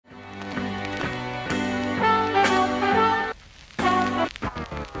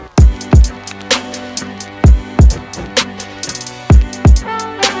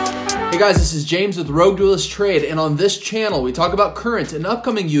guys, this is James with RogueDuelist Trade, and on this channel we talk about current and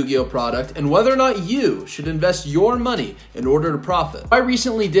upcoming Yu-Gi-Oh product and whether or not you should invest your money in order to profit. I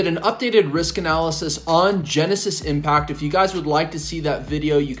recently did an updated risk analysis on Genesis Impact. If you guys would like to see that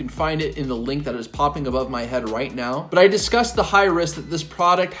video, you can find it in the link that is popping above my head right now. But I discussed the high risk that this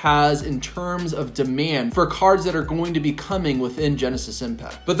product has in terms of demand for cards that are going to be coming within Genesis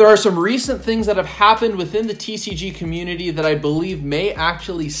Impact. But there are some recent things that have happened within the TCG community that I believe may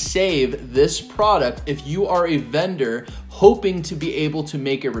actually save this product if you are a vendor hoping to be able to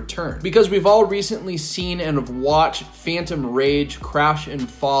make a return. Because we've all recently seen and have watched Phantom Rage crash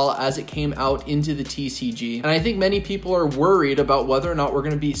and fall as it came out into the TCG. And I think many people are worried about whether or not we're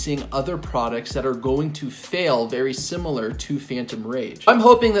going to be seeing other products that are going to fail very similar to Phantom Rage. I'm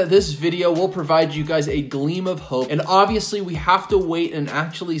hoping that this video will provide you guys a gleam of hope. And obviously we have to wait and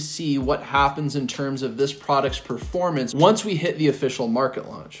actually see what happens in terms of this product's performance once we hit the official market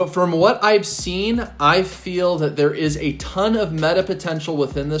launch. But from what I've seen, I feel that there is a ton of meta potential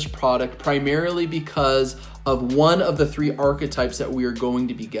within this product, primarily because of one of the three archetypes that we are going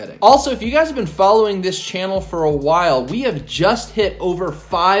to be getting. Also, if you guys have been following this channel for a while, we have just hit over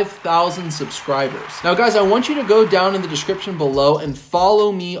 5,000 subscribers. Now guys, I want you to go down in the description below and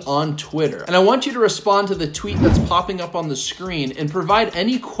follow me on Twitter. And I want you to respond to the tweet that's popping up on the screen and provide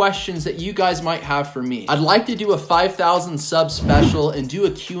any questions that you guys might have for me. I'd like to do a 5,000 sub special and do a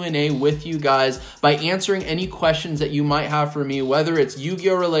Q&A with you guys by answering any questions that you might have for me, whether it's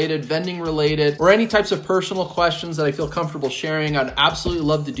Yu-Gi-Oh related, vending related, or any types of personal questions that I feel comfortable sharing. I'd absolutely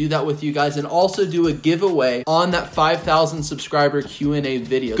love to do that with you guys and also do a giveaway on that 5,000 subscriber Q&A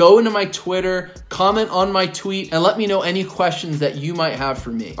video. Go into my Twitter, comment on my tweet, and let me know any questions that you might have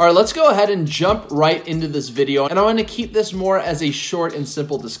for me. All right, let's go ahead and jump right into this video. And I want to keep this more as a short and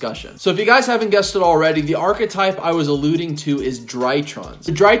simple discussion. So if you guys haven't guessed it already, the archetype I was alluding to is Drytrons.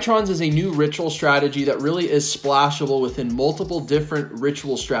 The Drytrons is a new ritual strategy that really is splashable within multiple different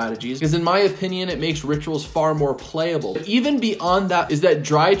ritual strategies, because in my opinion, it makes rituals far more playable. But even beyond that is that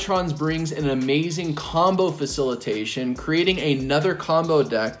Drytrons brings an amazing combo facilitation, creating another combo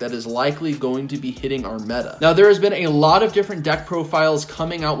deck that is likely going to be hitting our meta. Now, there has been a lot of different deck profiles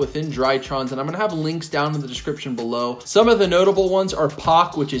coming out within Drytrons, and I'm gonna have links down in the description below. Some of the notable ones are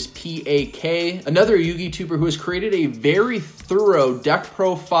Pak, which is P-A-K, another Yugi tuber who has created a very thorough deck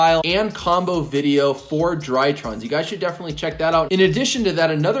profile and combo video for Drytrons. You guys should definitely check that out. In addition to that,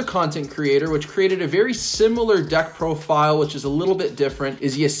 another content creator which created a very similar deck profile, which is a little bit different,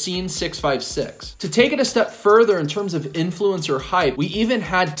 is Yassine656. To take it a step further in terms of influencer hype, we even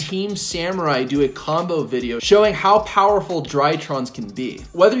had Team Samurai do a combo video showing how powerful Drytrons can be.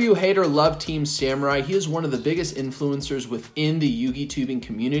 Whether you hate or love Team Samurai, he is one of the biggest influencers within the Yugi tubing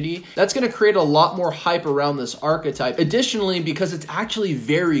community. That's going to create a lot more hype around this archetype. Additionally, because it's actually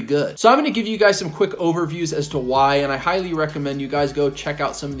very good. So I'm going to give you guys some quick overviews as to why, and I highly recommend you guys go check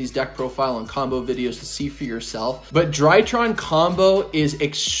out some of these deck profile and combo videos to see for yourself. But Drytron combo is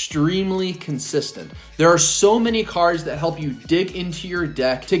extremely consistent. There are so many cards that help you dig into your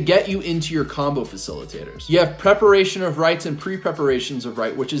deck to get you into your combo facilitators. You have Preparation of Rites and Pre-Preparations of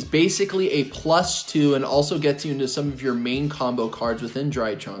Right, which is basically a +2 and also gets you into some of your main combo cards within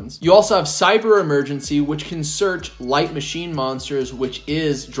Drytrons. You also have Cyber Emergency, which can search light machine monsters, which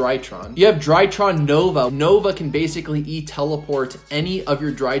is Drytron. You have Drytron Nova. Nova can basically e-teleport any of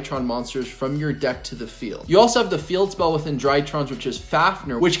your Drytron monsters from your deck to the field. You also have the field spell within Drytrons, which is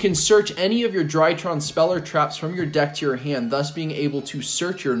Fafnir, which can search any of your Drytron spell or traps from your deck to your hand, thus being able to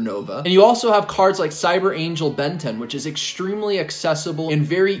search your Nova. And you also have cards like Cyber Angel Benten, which is extremely accessible and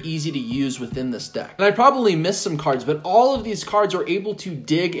very easy to use within this deck. And I probably missed some cards, but all of these cards are able to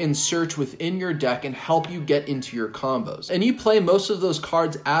dig and search within your deck and help you get into your combos. And you play most of those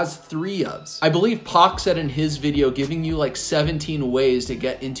cards as 3-ofs. I believe Pak said in his video, giving you like 17 ways to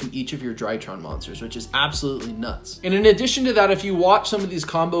get into each of your Drytron monsters, which is absolutely nuts. And in addition to that, if you watch some of these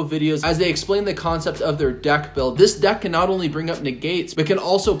combo videos as they explain the concept of their deck build, this deck can not only bring up negates, but can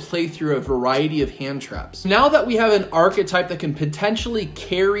also play through a variety of hand traps. Now that we have an archetype that can potentially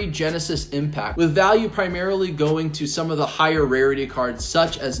carry Genesis Impact, with value primarily going to some of the higher rarity cards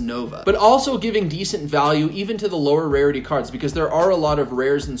such as Nova, but also giving decent value even to the lower rarity cards, because there are a lot of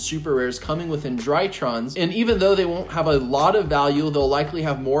rares and super rares coming within Drytrons, and even though they won't have a lot of value, they'll likely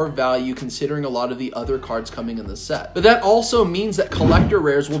have more value considering a lot of the other cards coming in the set. But that also means that collector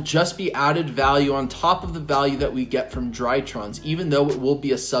rares will just be added value on top of the value that we get from Drytrons, even though it will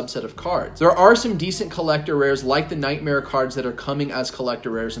be a subset of cards. There are some decent collector rares like the Nightmare cards that are coming as collector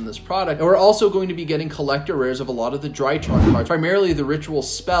rares in this product, and we're also going to be getting collector rares of a lot of the Drytron cards, primarily the Ritual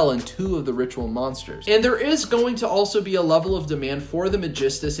Spell and 2 of the Ritual Monsters. And there is going to also be a level of demand for the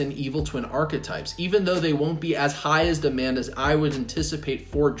Magistus and Evil Twin archetypes, even though they won't be as high as demand as I would anticipate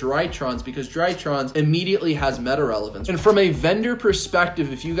for Drytrons, because Drytrons immediately has meta relevance. And from a vendor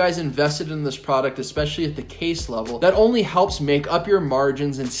perspective, if you guys invested in this product, especially at the case level, that only helps make up your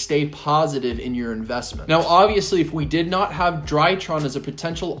margins and stay positive in your investment. Now, obviously, if we did not have Drytron as a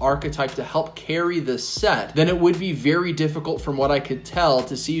potential archetype to help carry this set, then it would be very difficult from what I could tell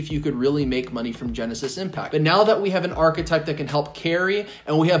to see if you could really make money from Genesis Impact. But now that we have an archetype that can help carry,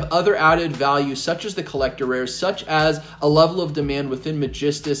 and we have other added values such as the collector rares, such as a level of demand within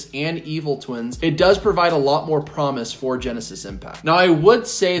Magistus and Evil Twins, it does provide a lot more promise for Genesis Impact. Now, I would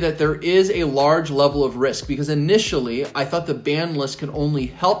say that there is a large level of risk, because initially I thought the ban list could only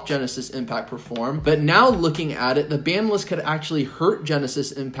help Genesis Impact perform, but now looking at it, the ban list could actually hurt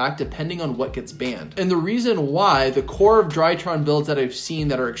Genesis Impact depending on what gets banned. And the reason why, the core of Drytron builds that I've seen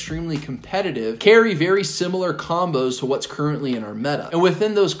that are extremely competitive carry very similar combos to what's currently in our meta. And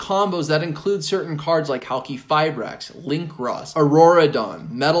within those combos, that includes certain cards like Halki Fibrax, Link Ross, Auroradon,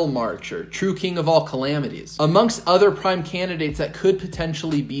 Metal Marcher, True King of All Calamities, amongst other prime candidates that could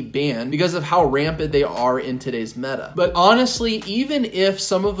potentially be banned because of how rampant they are in today's meta. But honestly, even if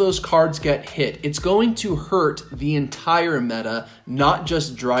some of those cards get hit, it's going to hurt the entire meta, not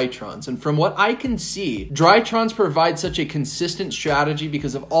just Drytrons. And from what I can see, Drytrons provide such a consistent strategy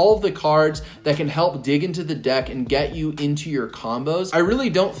because of all of the cards that can help dig into the deck and get you into your combos. I really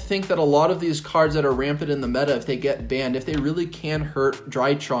don't think that a lot of these cards that are rampant in the meta, if they get banned, if they really can hurt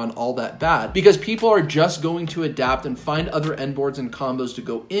Drytron all that bad, because people are just going to adapt and find other end boards and combos to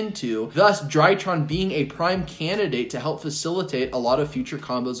go into, thus Drytron being a prime candidate to help facilitate a lot of future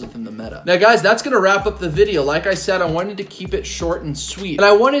combos within the meta. Now guys, that's gonna wrap up the video. Like I said, I wanted to keep it short and sweet, and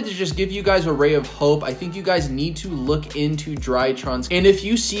I wanted to just give you guys a ray of hope. I think you guys need to look into Drytrons, and if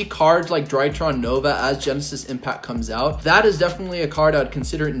you see cards like Drytron Nova as Genesis Impact comes out, that is definitely a card I'd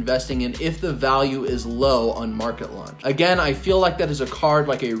consider investing in if the value is low on market launch. Again, I feel like that is a card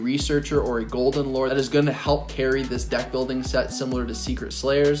like a Researcher or a Golden Lord that is going to help carry this deck building set similar to Secret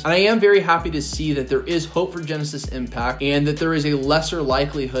Slayers. And I am very happy to see that there is hope for Genesis Impact and that there is a lesser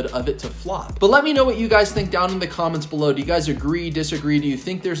likelihood of it to flop. But let me know what you guys think down in the comments below. Do you guys agree, disagree? Do you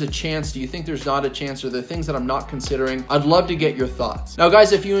think there's a chance? Do you think there's not a chance? Are there things that I'm not considering? I'd love to get your thoughts. Now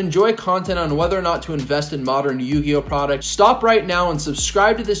guys, if you enjoy content on whether or not to invest in modern Yu-Gi-Oh products, stop right now and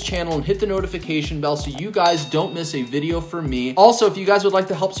subscribe to this channel and hit the notification bell so you guys don't miss a video from me. Also, if you guys would like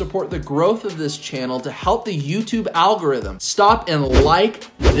to help support the growth of this channel to help the YouTube algorithm, stop and like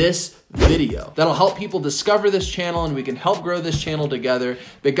this video. That'll help people discover this channel and we can help grow this channel together.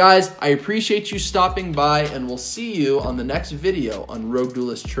 But guys, I appreciate you stopping by and we'll see you on the next video on Rogue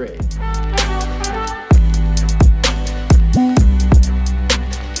Duelist Trade.